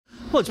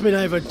Well, it's been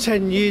over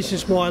 10 years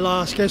since my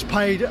last guest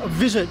paid a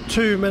visit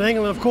to Menangle,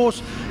 and of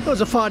course it was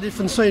a far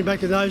different scene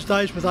back in those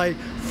days with a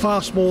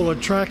far smaller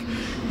track.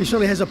 He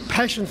certainly has a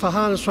passion for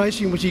harness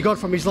racing, which he got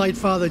from his late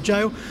father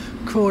Joe.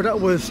 Caught up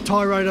with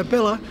Tyrone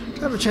Abela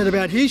to have a chat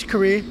about his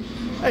career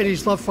and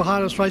his love for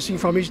harness racing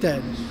from his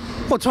dad.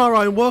 Well,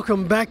 Tyrone,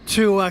 welcome back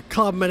to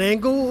Club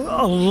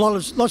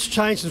Menangle. Lots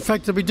changed. In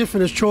fact, it'll be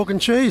different as chalk and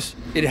cheese.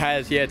 It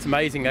has, yeah. It's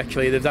amazing,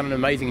 actually. They've done an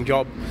amazing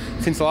job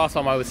since the last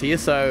time I was here,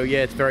 so yeah,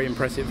 it's very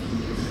impressive.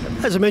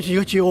 As I mentioned, you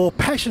got your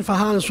passion for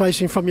harness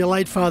racing from your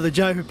late father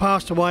Joe, who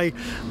passed away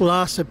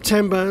last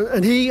September,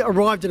 and he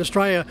arrived in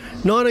Australia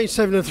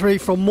 1973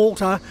 from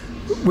Malta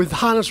with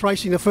harness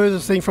racing the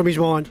furthest thing from his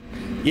mind.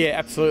 Yeah,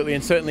 absolutely,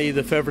 and certainly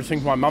the furthest thing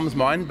from my mum's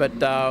mind. But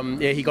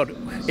yeah, he got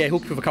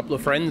hooked with a couple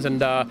of friends, and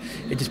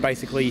it just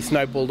basically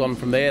snowballed on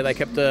from there. They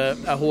kept a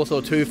horse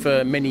or two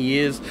for many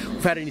years.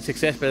 We've had any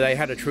success, but they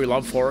had a true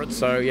love for it.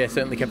 So yeah,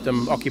 certainly kept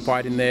them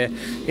occupied in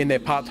their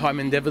part-time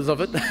endeavours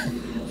of it.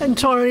 And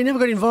Tyrone, he never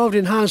got involved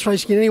in harness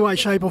racing in any way,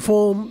 shape or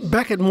form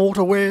back at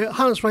Malta, where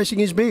harness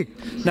racing is big.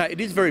 No, it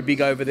is very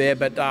big over there,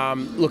 but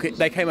look,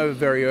 they came over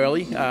very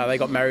early. They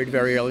got married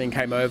very early and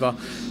came over.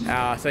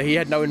 So he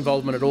had no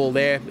involvement at all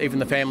there. Even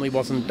the family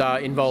wasn't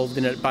involved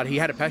in it, but he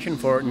had a passion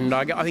for it, and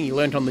I think he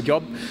learnt on the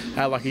job,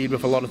 like he did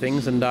with a lot of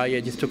things, and yeah,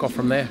 just took off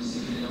from there.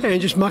 And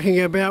just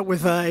mucking about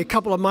with a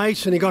couple of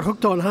mates, and he got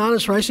hooked on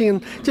harness racing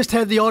and just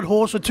had the odd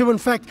horse or two. In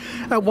fact,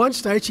 at one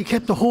stage he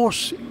kept the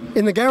horse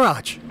in the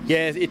garage.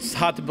 Yeah, it's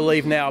hard to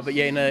believe now, but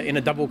yeah, in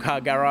a double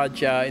car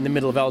garage in the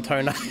middle of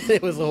Altona, there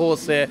was a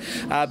horse there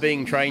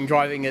being trained,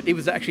 driving it. It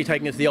was actually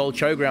taking it to the old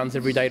showgrounds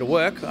every day to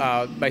work,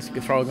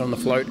 basically throwing it on the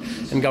float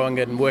and going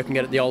and working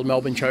it at the old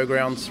Melbourne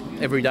showgrounds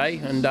every day,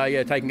 and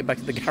yeah, taking it back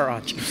to the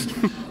garage.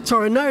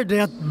 So no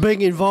doubt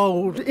being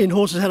involved in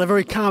horses had a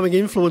very calming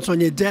influence on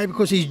your dad,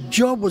 because his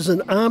job was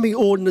an Army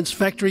Ordnance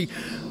Factory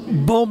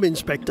bomb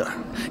inspector.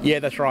 Yeah,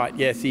 that's right.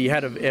 Yes, he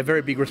had a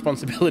very big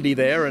responsibility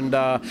there, and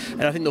I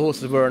think the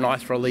horses were a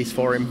nice release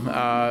for him.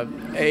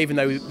 Even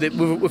though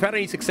we've had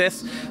any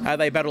success,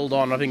 they battled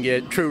on. I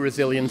think true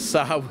resilience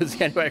was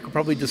the only way I could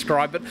probably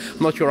describe it.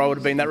 I'm not sure I would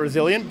have been that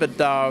resilient, but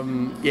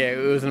yeah,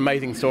 it was an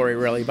amazing story,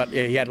 really. But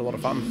yeah, he had a lot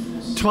of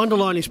fun. To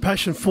underline his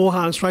passion for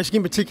harness racing,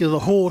 in particular the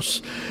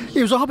horse,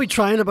 he was a hobby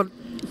trainer, but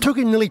it took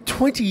him nearly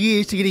 20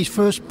 years to get his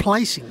first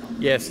placing.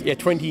 Yes, yeah,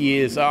 20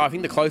 years. I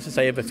think the closest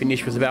they ever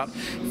finished was about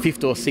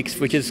 5th or 6th,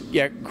 which is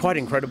quite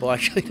incredible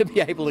actually to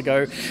be able to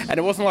go. And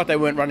it wasn't like they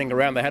weren't running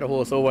around. They had a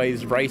horse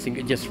always racing,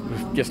 it just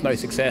no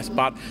success.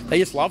 But they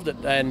just loved it,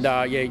 and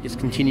yeah, just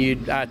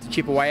continued to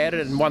chip away at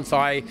it. And once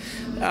I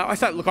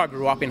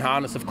grew up in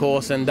harness, of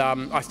course, and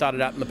I started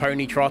out in the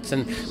pony trots.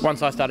 And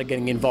once I started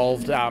getting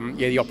involved, yeah,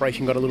 the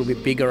operation got a little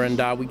bit bigger,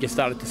 and we just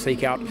started to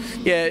seek out,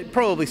 yeah,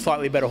 probably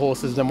slightly better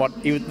horses than what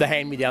the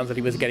hand-me-downs that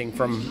he was getting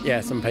from, yeah,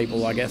 some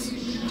people, I guess.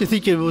 Do you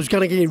think you was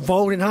going to get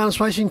involved in harness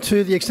racing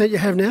to the extent you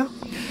have now?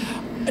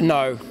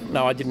 No,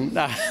 I didn't.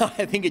 I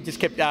think it just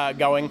kept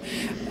going.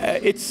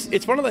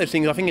 It's one of those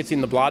things, I think it's in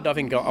the blood. I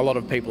think a lot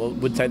of people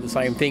would say the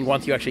same thing.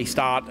 Once you actually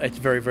start, it's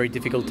very, very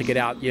difficult to get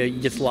out. You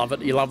just love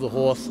it. You love the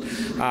horse,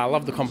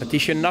 love the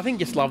competition. And I think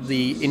just love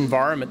the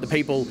environment. The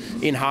people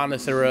in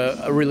harness are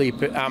a really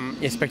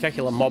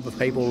spectacular mob of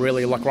people,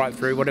 really, like right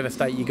through whatever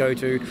state you go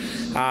to.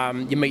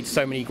 You meet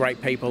so many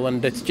great people,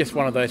 and it's just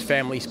one of those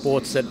family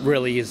sports that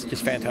really is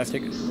just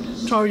fantastic.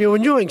 So you're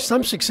enjoying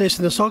some success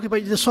in the soccer,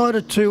 but you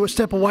decided to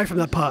step away from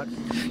that part.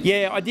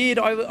 Yeah, I did.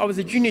 I was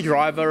a junior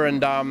driver, and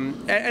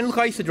look,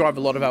 I used to drive a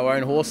lot of our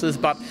own horses,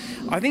 but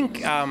I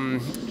think,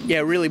 yeah,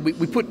 really,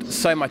 we put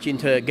so much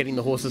into getting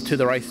the horses to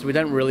the races. We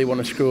don't really want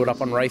to screw it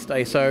up on race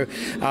day, so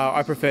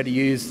I prefer to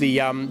use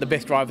the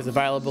best drivers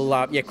available.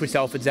 Yeah, Chris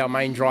Alford's our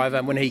main driver,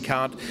 and when he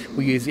can't,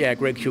 we use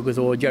Greg Sugars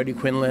or Jody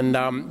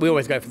Quinlan. We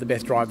always go for the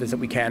best drivers that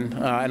we can,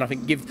 and I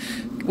think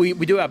we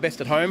do our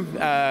best at home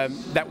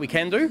that we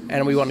can do,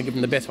 and we want to give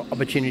them the best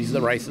opportunities at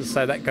the races,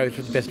 so that goes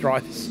with the best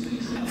drivers.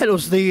 It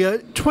was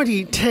the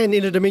 2010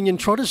 Inter-Dominion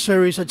Trotter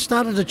Series that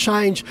started to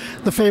change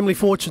the family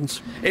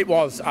fortunes. It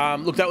was.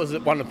 Look, that was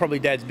one of probably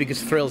Dad's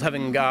biggest thrills.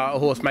 Having a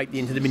horse make the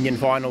Inter-Dominion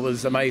final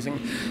was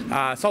amazing.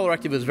 Solar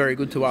Active was very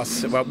good to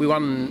us. Well, we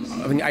won,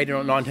 I think, 18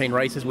 or 19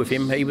 races with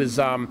him. He was.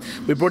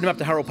 We brought him up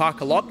to Harold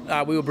Park a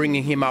lot. We were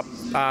bringing him up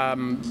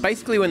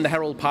basically when the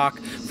Harold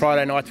Park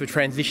Friday nights were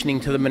transitioning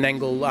to the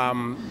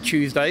Menangle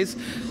Tuesdays.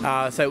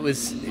 So it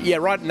was, yeah,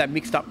 right in that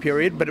mixed up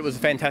period, but it was a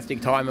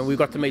fantastic time, and we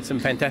got to meet some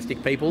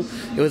fantastic people.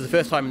 It was the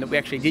first time that we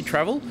actually did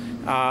travel,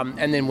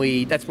 and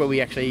then that's where we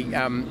actually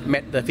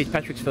met the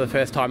Fitzpatricks for the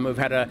first time. We've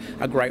had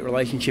a great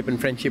relationship and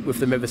friendship with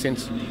them ever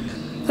since.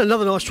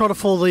 Another nice trotter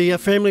for the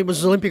family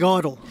was Olympic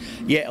Idol.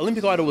 Yeah,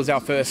 Olympic Idol was our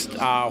first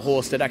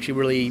horse that actually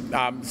really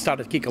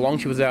started to kick along.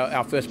 She was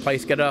our first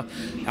place getter,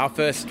 our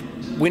first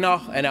winner,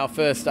 and our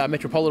first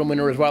Metropolitan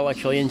winner as well,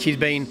 actually. And she's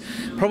been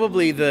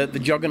probably the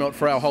juggernaut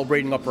for our whole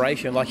breeding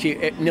operation. Like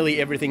nearly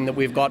everything that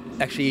we've got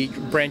actually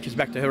branches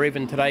back to her.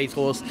 Even today's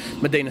horse,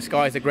 Medina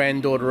Sky, is a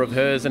granddaughter of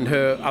hers, and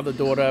her other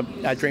daughter,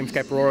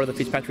 Dreamscape Aurora, the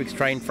Fitzpatrick's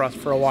trained for us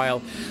for a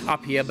while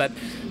up here. But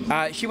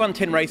she won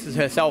 10 races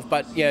herself,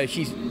 but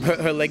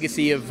her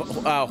legacy of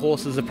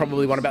horses have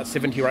probably won about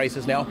 70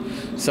 races now.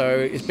 So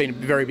it's been a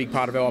very big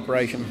part of our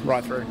operation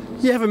right through.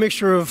 You have a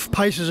mixture of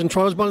pacers and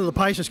trotters. One of the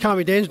pacers,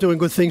 Carmi Dan's doing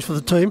good things for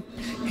the team.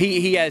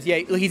 He has, yeah.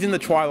 He's in the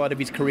twilight of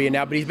his career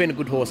now, but he's been a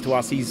good horse to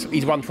us.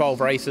 He's won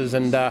 12 races,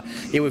 and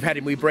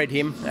we bred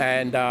him,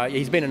 and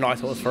he's been a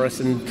nice horse for us,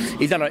 and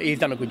he's done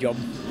a good job.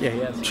 Yeah, he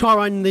has.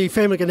 Tyrone, the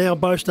family can now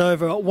boast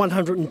over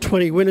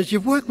 120 winners.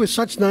 You've worked with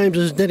such names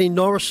as Denny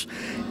Norris,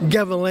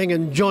 Gavin Lang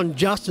and John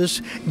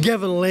Justice.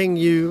 Gavin Lang,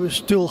 you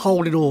still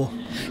hold in awe.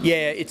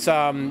 Yeah, it's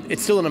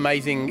still an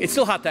amazing. It's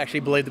still hard to actually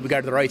believe that we go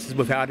to the races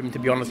without him. To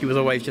be honest, he was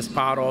always just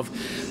part of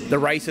the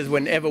races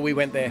whenever we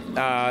went there.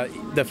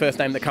 The first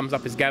name that comes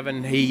up is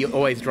Gavin. He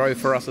always drove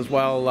for us as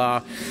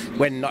well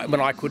when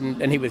I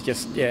couldn't, and he was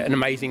just an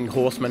amazing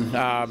horseman.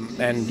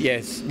 And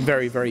yes,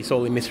 very, very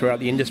sorely missed throughout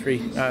the industry.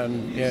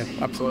 Yeah,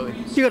 absolutely.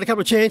 You got a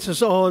couple of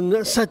chances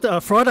on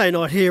Friday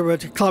night here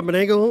at Club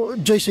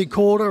Menangle, GC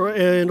Quarter,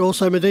 and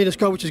also Medina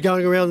Sky, which is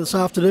going around this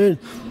afternoon.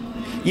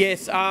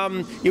 Yes,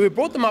 we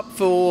brought them up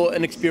for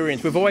an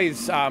experience. We've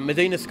always,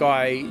 Medina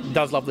Sky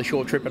does love the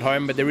short trip at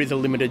home, but there is a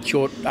limited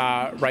short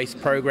race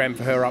program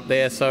for her up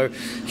there. So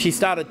she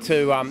started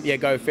to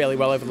go fairly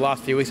well over the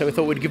last few weeks, so we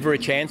thought we'd give her a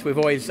chance. We've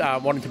always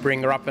wanted to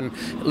bring her up and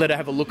let her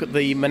have a look at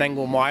the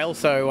Menangle Mile,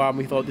 so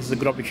we thought this is a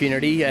good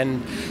opportunity.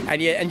 And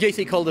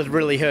GC Calder's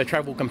really her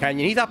travel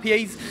companion. He's up here,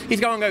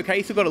 he's going okay,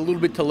 he's still got a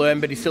little bit to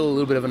learn, but he's still a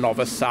little bit of a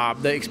novice.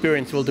 The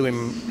experience will do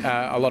him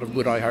a lot of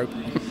good, I hope.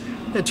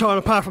 And Tyrone,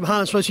 apart from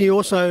harness racing, you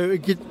also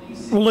get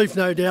relief,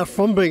 no doubt,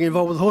 from being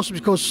involved with horses,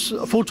 because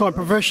a full-time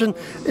profession,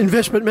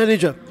 investment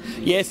manager.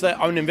 Yes,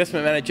 I'm an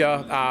investment manager.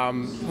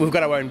 We've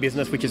got our own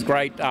business, which is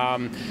great,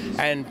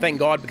 and thank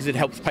God, because it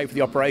helps pay for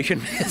the operation.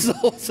 The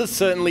horses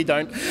certainly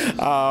don't,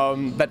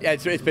 but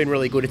it's been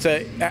really good.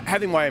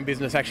 Having my own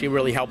business actually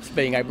really helps,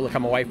 being able to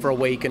come away for a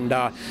week and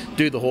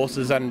do the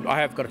horses. And I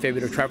have got a fair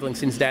bit of travelling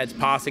since Dad's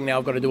passing. Now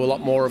I've got to do a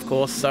lot more, of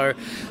course. So,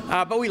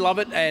 but we love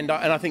it, and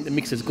I think the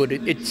mix is good.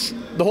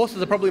 The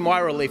horses are probably my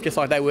relief, just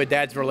like they were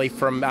Dad's relief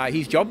from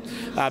his job.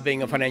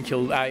 Being a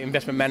financial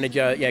investment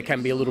manager,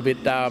 can be a little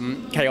bit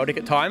chaotic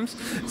at times.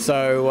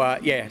 So I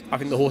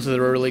think the horses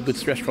are a really good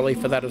stress relief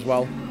for that as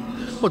well.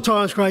 Well,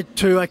 Tyrone, it's great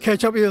to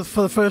catch up with you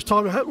for the first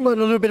time. Learn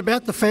a little bit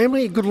about the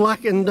family. Good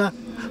luck, and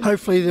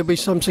hopefully there'll be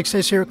some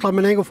success here at Club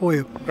Menangle for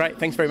you. Great,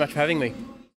 thanks very much for having me.